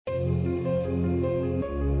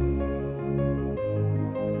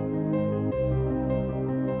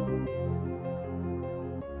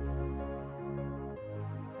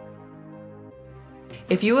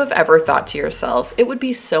If you have ever thought to yourself, it would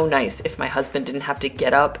be so nice if my husband didn't have to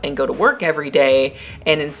get up and go to work every day,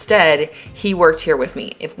 and instead he worked here with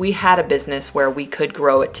me. If we had a business where we could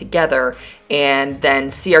grow it together and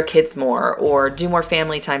then see our kids more or do more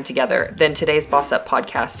family time together, then today's Boss Up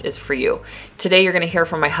podcast is for you. Today you're going to hear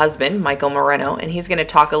from my husband, Michael Moreno, and he's going to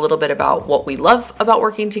talk a little bit about what we love about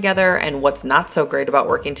working together and what's not so great about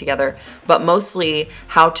working together, but mostly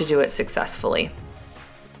how to do it successfully.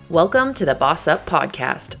 Welcome to the Boss Up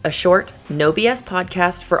Podcast, a short, no BS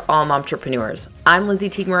podcast for all momtrepreneurs. I'm Lindsay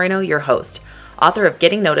Teague Moreno, your host, author of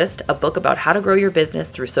Getting Noticed, a book about how to grow your business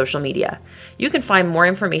through social media. You can find more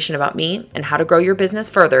information about me and how to grow your business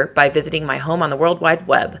further by visiting my home on the World Wide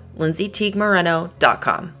Web,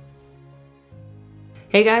 lindsayteaguemoreno.com.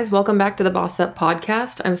 Hey guys, welcome back to the Boss Up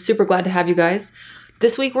Podcast. I'm super glad to have you guys.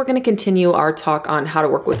 This week, we're going to continue our talk on how to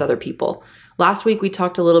work with other people. Last week, we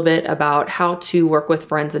talked a little bit about how to work with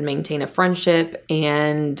friends and maintain a friendship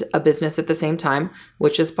and a business at the same time,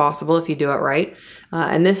 which is possible if you do it right.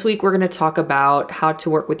 And this week, we're going to talk about how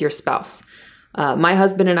to work with your spouse. My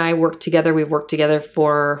husband and I work together. We've worked together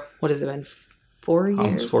for, what has it been, 4 years?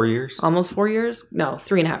 Almost 4 years. Almost 4 years? No,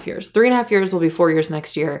 3.5 years. 3.5 years will be 4 years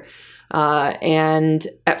next year. And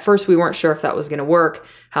at first we weren't sure if that was going to work,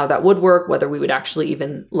 how that would work, whether we would actually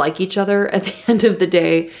even like each other at the end of the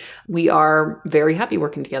day. We are very happy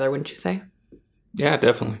working together, wouldn't you say? Yeah,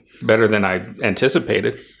 definitely. Better than I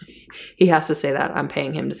anticipated. He has to say that. I'm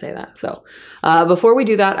paying him to say that. So before we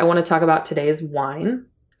do that, I want to talk about today's wine.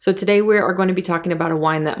 So today we are going to be talking about a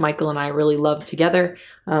wine that Michael and I really love together.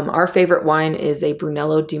 Our favorite wine is a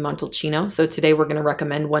Brunello di Montalcino. So today we're going to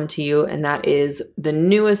recommend one to you, and that is the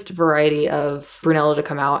newest variety of Brunello to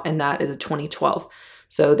come out, and that is a 2012.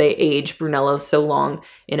 So they age Brunello so long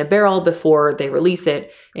in a barrel before they release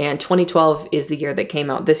it. And 2012 is the year that came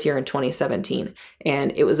out this year in 2017.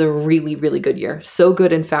 And it was a really, really good year. So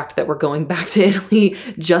good, in fact, that we're going back to Italy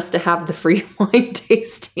just to have the free wine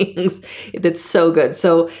tastings. It's so good.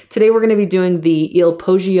 So today we're going to be doing the Il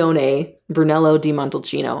Poggione Brunello di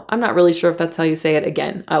Montalcino. I'm not really sure if that's how you say it.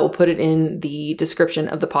 Again, I will put it in the description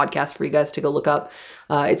of the podcast for you guys to go look up.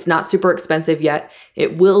 It's not super expensive yet.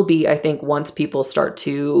 It will be, I think, once people start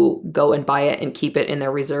to go and buy it and keep it in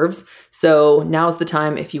their reserves. So now's the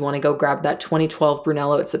time if you want to go grab that 2012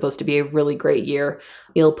 Brunello. It's supposed to be a really great year.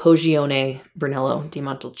 Il Poggione Brunello di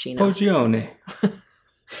Montalcino. Poggione.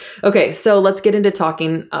 Okay, so let's get into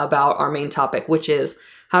talking about our main topic, which is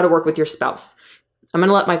how to work with your spouse. I'm going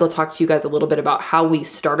to let Michael talk to you guys a little bit about how we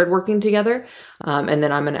started working together, and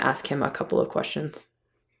then I'm going to ask him a couple of questions.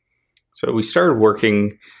 So we started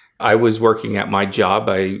working. I was working at my job.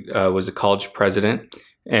 I was a college president,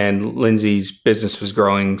 and Lindsay's business was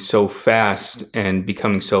growing so fast and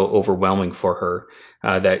becoming so overwhelming for her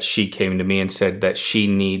that she came to me and said that she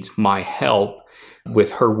needs my help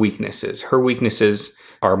with her weaknesses. Her weaknesses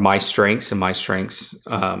are my strengths, and my strengths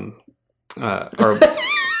are...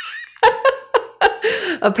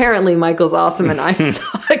 Apparently, Michael's awesome and I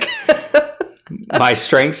suck. My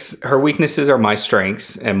strengths, her weaknesses are my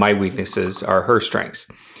strengths, and my weaknesses are her strengths.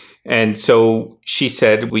 And so she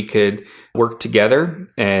said we could work together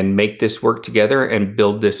and make this work together and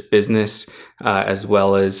build this business, as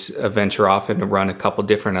well as venture off and run a couple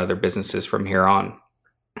different other businesses from here on,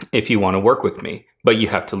 if you want to work with me, but you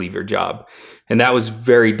have to leave your job. And that was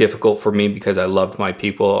very difficult for me because I loved my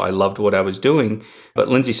people. I loved what I was doing. But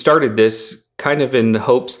Lindsay started this kind of in the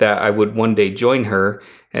hopes that I would one day join her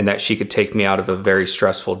and that she could take me out of a very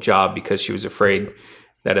stressful job because she was afraid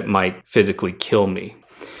that it might physically kill me.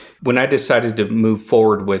 When I decided to move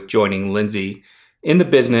forward with joining Lindsay in the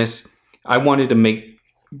business, I wanted to make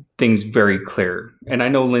things very clear. And I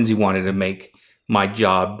know Lindsay wanted to make my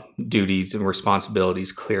job duties and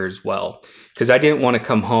responsibilities clear as well, because I didn't want to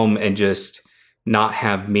come home and just not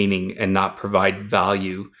have meaning and not provide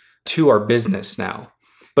value to our business now.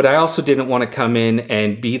 But I also didn't want to come in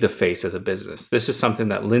and be the face of the business. This is something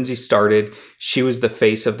that Lindsay started. She was the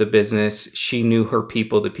face of the business. She knew her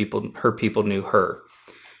people, her people knew her.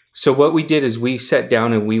 So what we did is we sat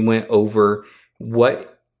down and we went over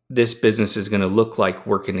what this business is going to look like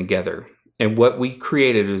working together. And what we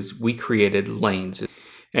created is we created lanes.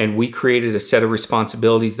 And we created a set of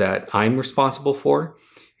responsibilities that I'm responsible for.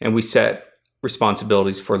 And we set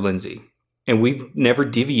responsibilities for Lindsay. And we've never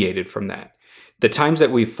deviated from that. The times that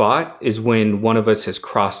we fought is when one of us has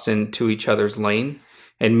crossed into each other's lane.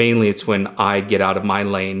 And mainly it's when I get out of my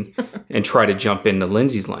lane and try to jump into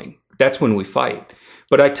Lindsay's lane. That's when we fight.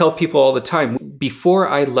 But I tell people all the time, before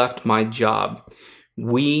I left my job,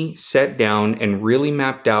 we sat down and really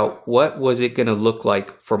mapped out what was it going to look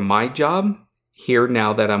like for my job here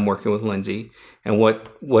now that I'm working with Lindsay, and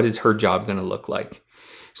what is her job going to look like?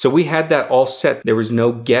 So we had that all set. There was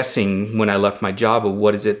no guessing when I left my job of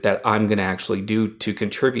what is it that I'm going to actually do to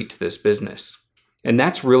contribute to this business. And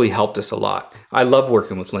that's really helped us a lot. I love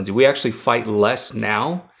working with Lindsay. We actually fight less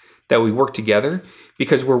now that we work together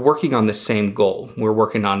because we're working on the same goal. We're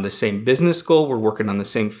working on the same business goal. We're working on the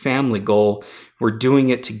same family goal. We're doing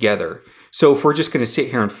it together. So if we're just going to sit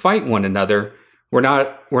here and fight one another, we're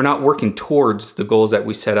not working towards the goals that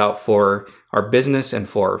we set out for our business and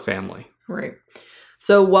for our family. Right.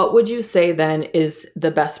 So what would you say then is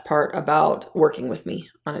the best part about working with me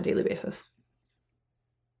on a daily basis?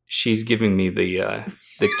 She's giving me the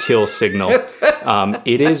kill signal.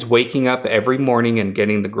 It is waking up every morning and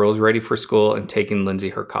getting the girls ready for school and taking Lindsay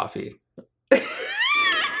her coffee.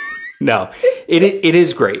 No, it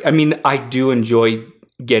is great. I mean, I do enjoy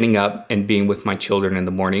getting up and being with my children in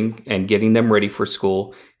the morning and getting them ready for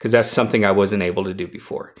school because that's something I wasn't able to do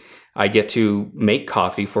before. I get to make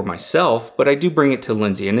coffee for myself, but I do bring it to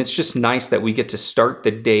Lindsay. And it's just nice that we get to start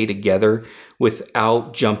the day together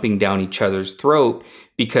without jumping down each other's throat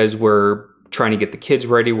because we're trying to get the kids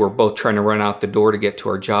ready. We're both trying to run out the door to get to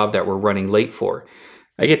our job that we're running late for.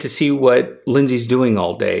 I get to see what Lindsay's doing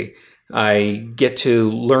all day. I get to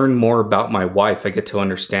learn more about my wife. I get to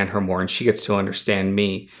understand her more, and she gets to understand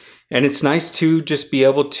me. And it's nice to just be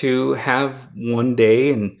able to have one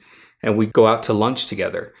day and we go out to lunch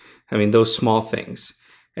together. I mean, those small things.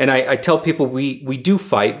 And I tell people we do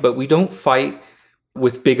fight, but we don't fight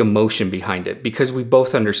with big emotion behind it because we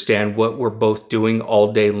both understand what we're both doing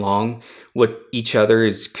all day long, what each other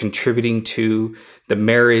is contributing to the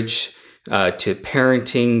marriage, to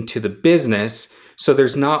parenting, to the business. So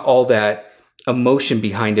there's not all that emotion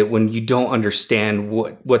behind it when you don't understand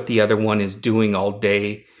what the other one is doing all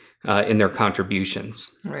day in their contributions.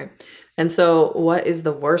 Right. And so what is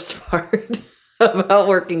the worst part about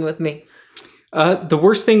working with me? The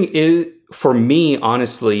worst thing is, for me,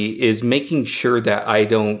 honestly, is making sure that I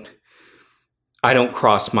don't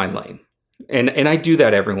cross my lane. And I do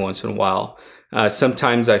that every once in a while.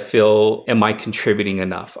 Sometimes I feel, am I contributing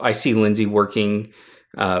enough? I see Lindsay working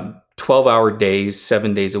 12-hour days,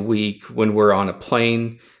 7 days a week. When we're on a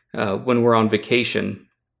plane, when we're on vacation,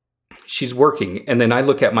 she's working. And then I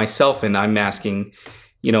look at myself and I'm asking,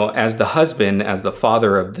 as the husband, as the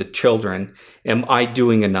father of the children, am I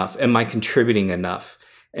doing enough? Am I contributing enough?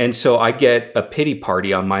 And so I get a pity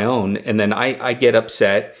party on my own. And then I get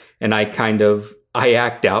upset and I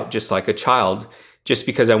act out just like a child just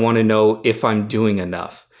because I want to know if I'm doing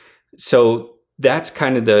enough. So that's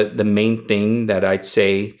kind of the main thing that I'd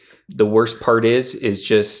say the worst part is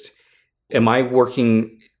just, am I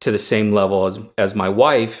working to the same level as my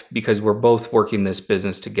wife? Because we're both working this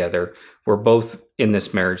business together. We're both in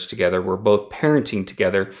this marriage together. We're both parenting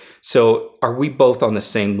together. So are we both on the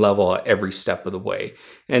same level at every step of the way?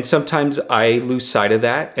 And sometimes I lose sight of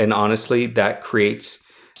that. And honestly, that creates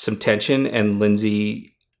some tension. And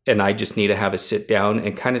Lindsay and I just need to have a sit down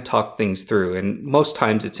and kind of talk things through. And most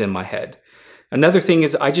times it's in my head. Another thing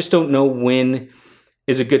is I just don't know when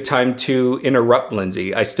is a good time to interrupt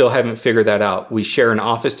Lindsay. I still haven't figured that out. We share an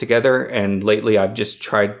office together, and lately I've just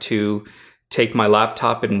tried to take my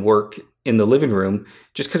laptop and work in the living room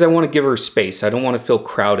just because I want to give her space. I don't want to feel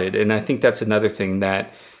crowded. And I think that's another thing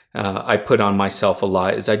that I put on myself a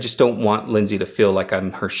lot is I just don't want Lindsay to feel like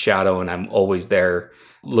I'm her shadow and I'm always there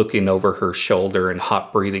looking over her shoulder and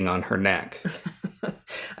hot breathing on her neck.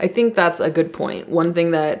 I think that's a good point. One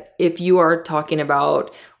thing that if you are talking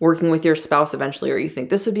about working with your spouse eventually, or you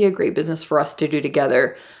think this would be a great business for us to do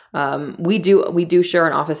together, we do share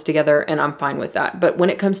an office together and I'm fine with that. But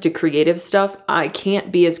when it comes to creative stuff, I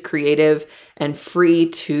can't be as creative and free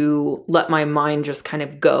to let my mind just kind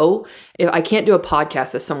of go. If I can't do a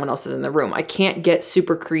podcast if someone else is in the room. I can't get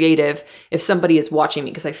super creative if somebody is watching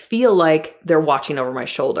me because I feel like they're watching over my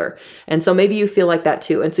shoulder. And so maybe you feel like that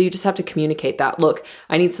too. And so you just have to communicate that. Look,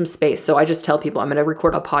 I need some space. So I just tell people I'm going to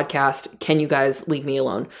record a podcast. Can you guys leave me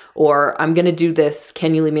alone? Or I'm going to do this.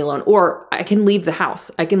 Can you leave me alone? Or I can leave the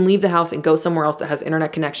house. I can leave the house and go somewhere else that has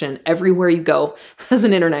internet connection. Everywhere you go has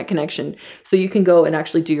an internet connection. So you can go and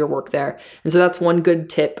actually do your work there. And so that's one good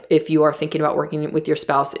tip if you are thinking about working with your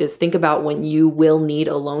spouse is think about when you will need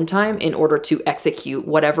alone time in order to execute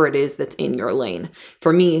whatever it is that's in your lane.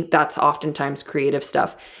 For me, that's oftentimes creative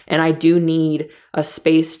stuff. And I do need a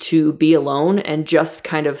space to be alone and just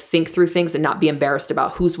kind of think through things and not be embarrassed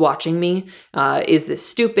about who's watching me. Is this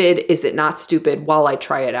stupid? Is it not stupid? While I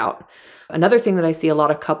try it out. Another thing that I see a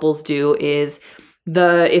lot of couples do is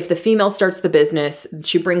If the female starts the business,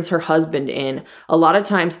 she brings her husband in. A lot of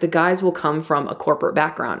times the guys will come from a corporate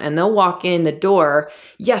background and they'll walk in the door.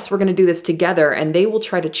 Yes, we're going to do this together. And they will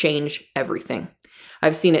try to change everything.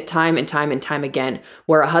 I've seen it time and time and time again,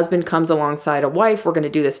 where a husband comes alongside a wife. We're going to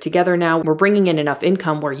do this together now. We're bringing in enough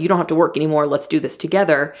income where you don't have to work anymore. Let's do this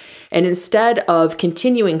together. And instead of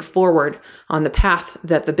continuing forward on the path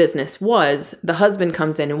that the business was, the husband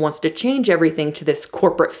comes in and wants to change everything to this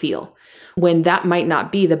corporate feel, when that might not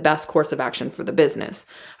be the best course of action for the business.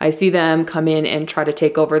 I see them come in and try to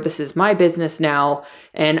take over. This is my business now,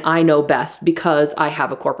 and I know best because I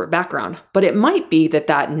have a corporate background. But it might be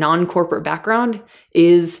that non-corporate background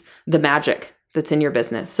is the magic that's in your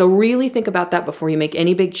business. So really think about that before you make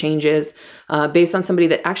any big changes based on somebody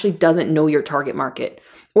that actually doesn't know your target market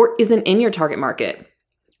or isn't in your target market.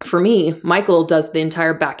 For me, Michael does the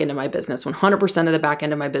entire back end of my business. 100% of the back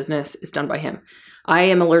end of my business is done by him. I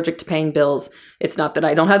am allergic to paying bills. It's not that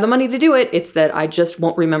I don't have the money to do it. It's that I just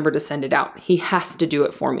won't remember to send it out. He has to do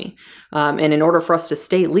it for me. And in order for us to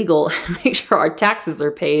stay legal, make sure our taxes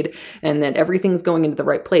are paid and that everything's going into the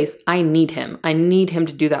right place, I need him. I need him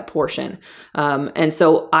to do that portion. And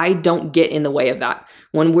so I don't get in the way of that.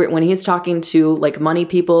 When he's talking to like money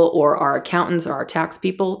people or our accountants or our tax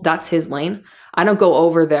people, that's his lane. I don't go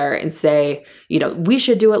over there and say, we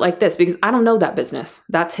should do it like this because I don't know that business.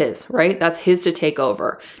 That's his, right? That's his to take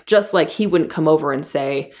over. Just like he wouldn't come over and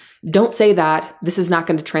say, don't say that. This is not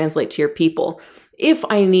going to translate to your people. If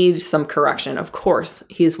I need some correction, of course,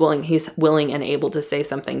 he's willing and able to say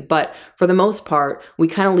something. But for the most part, we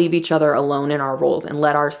kind of leave each other alone in our roles and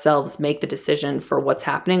let ourselves make the decision for what's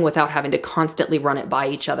happening without having to constantly run it by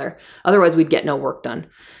each other. Otherwise, we'd get no work done.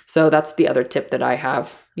 So that's the other tip that I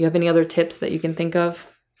have. You have any other tips that you can think of?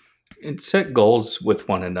 And set goals with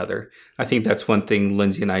one another. I think that's one thing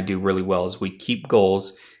Lindsay and I do really well is we keep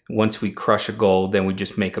goals. Once we crush a goal, then we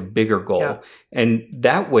just make a bigger goal. Yeah. And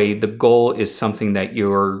that way, the goal is something that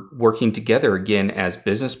you're working together again as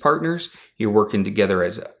business partners. You're working together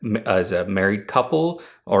as a married couple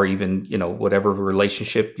or even, whatever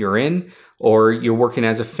relationship you're in, or you're working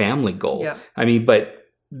as a family goal. Yeah. But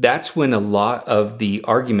that's when a lot of the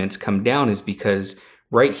arguments come down is because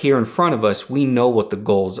right here in front of us, we know what the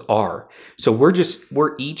goals are. So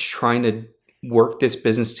we're each trying to work this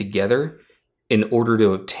business together in order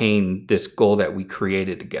to obtain this goal that we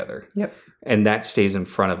created together. Yep. And that stays in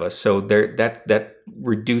front of us. So that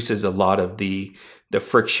reduces a lot of the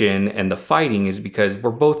friction and the fighting is because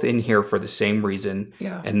we're both in here for the same reason.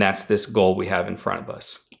 Yeah. And that's this goal we have in front of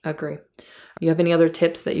us. Agree. You have any other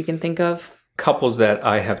tips that you can think of? Couples that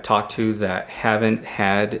I have talked to that haven't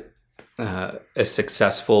had a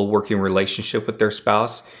successful working relationship with their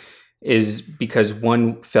spouse is because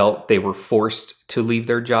one felt they were forced to leave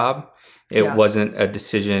their job. It wasn't a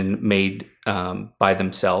decision made by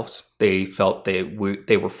themselves. They felt they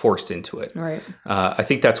were forced into it. Right. I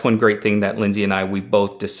think that's one great thing that Lindsay and we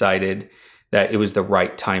both decided that it was the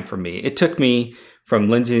right time for me. It took me from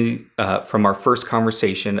Lindsay, from our first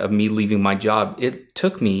conversation of me leaving my job, it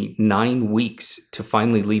took me 9 weeks to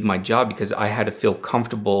finally leave my job because I had to feel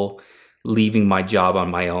comfortable leaving my job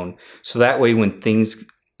on my own. So that way when things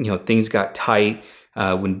got tight,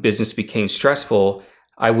 when business became stressful,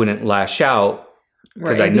 I wouldn't lash out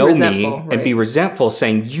because I know me and be resentful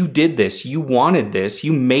saying, you did this, you wanted this,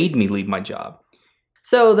 you made me leave my job.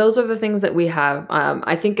 So those are the things that we have.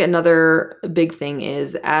 I think another big thing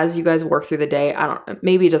is as you guys work through the day,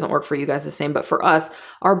 maybe it doesn't work for you guys the same, but for us,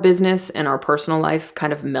 our business and our personal life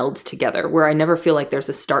kind of melds together where I never feel like there's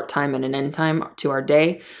a start time and an end time to our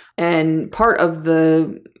day. And part of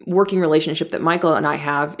the working relationship that Michael and I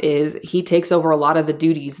have is he takes over a lot of the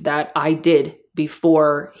duties that I did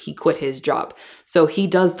before he quit his job. So he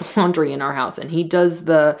does the laundry in our house and he does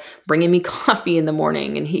the bringing me coffee in the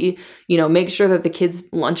morning and he, makes sure that the kids'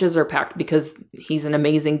 lunches are packed because he's an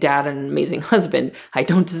amazing dad and an amazing husband. I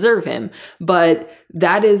don't deserve him. But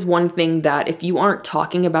that is one thing that if you aren't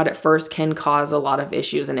talking about it first can cause a lot of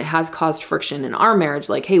issues. And it has caused friction in our marriage.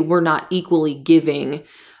 Like, hey, we're not equally giving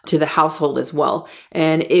to the household as well.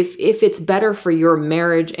 And if it's better for your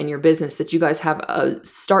marriage and your business that you guys have a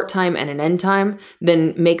start time and an end time,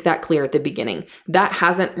 then make that clear at the beginning. That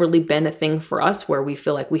hasn't really been a thing for us where we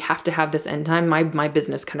feel like we have to have this end time. My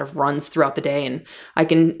business kind of runs throughout the day and I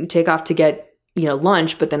can take off to get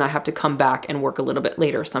lunch, but then I have to come back and work a little bit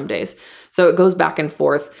later some days. So it goes back and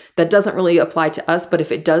forth. That doesn't really apply to us, but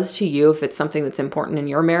if it does to you, if it's something that's important in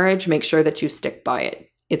your marriage, make sure that you stick by it.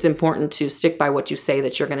 It's important to stick by what you say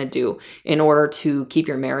that you're going to do in order to keep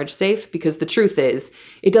your marriage safe. Because the truth is,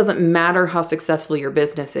 it doesn't matter how successful your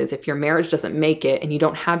business is. If your marriage doesn't make it and you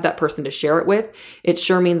don't have that person to share it with, it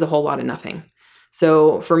sure means a whole lot of nothing.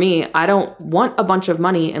 So for me, I don't want a bunch of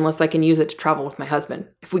money unless I can use it to travel with my husband.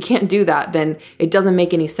 If we can't do that, then it doesn't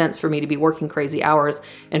make any sense for me to be working crazy hours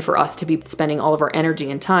and for us to be spending all of our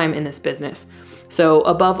energy and time in this business. So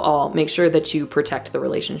above all, make sure that you protect the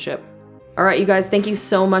relationship. All right, you guys, thank you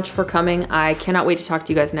so much for coming. I cannot wait to talk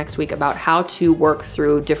to you guys next week about how to work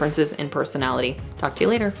through differences in personality. Talk to you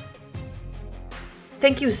later.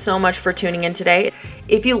 Thank you so much for tuning in today.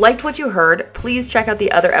 If you liked what you heard, please check out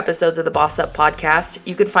the other episodes of the Boss Up podcast.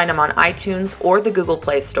 You can find them on iTunes or the Google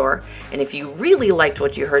Play Store. And if you really liked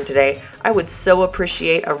what you heard today, I would so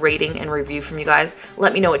appreciate a rating and review from you guys.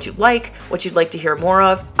 Let me know what you like, what you'd like to hear more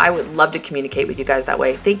of. I would love to communicate with you guys that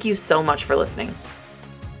way. Thank you so much for listening.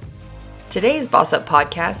 Today's Boss Up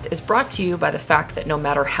podcast is brought to you by the fact that no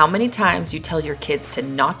matter how many times you tell your kids to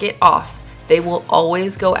knock it off, they will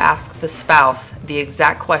always go ask the spouse the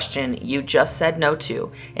exact question you just said no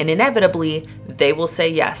to, and inevitably, they will say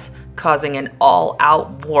yes, causing an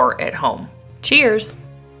all-out war at home. Cheers!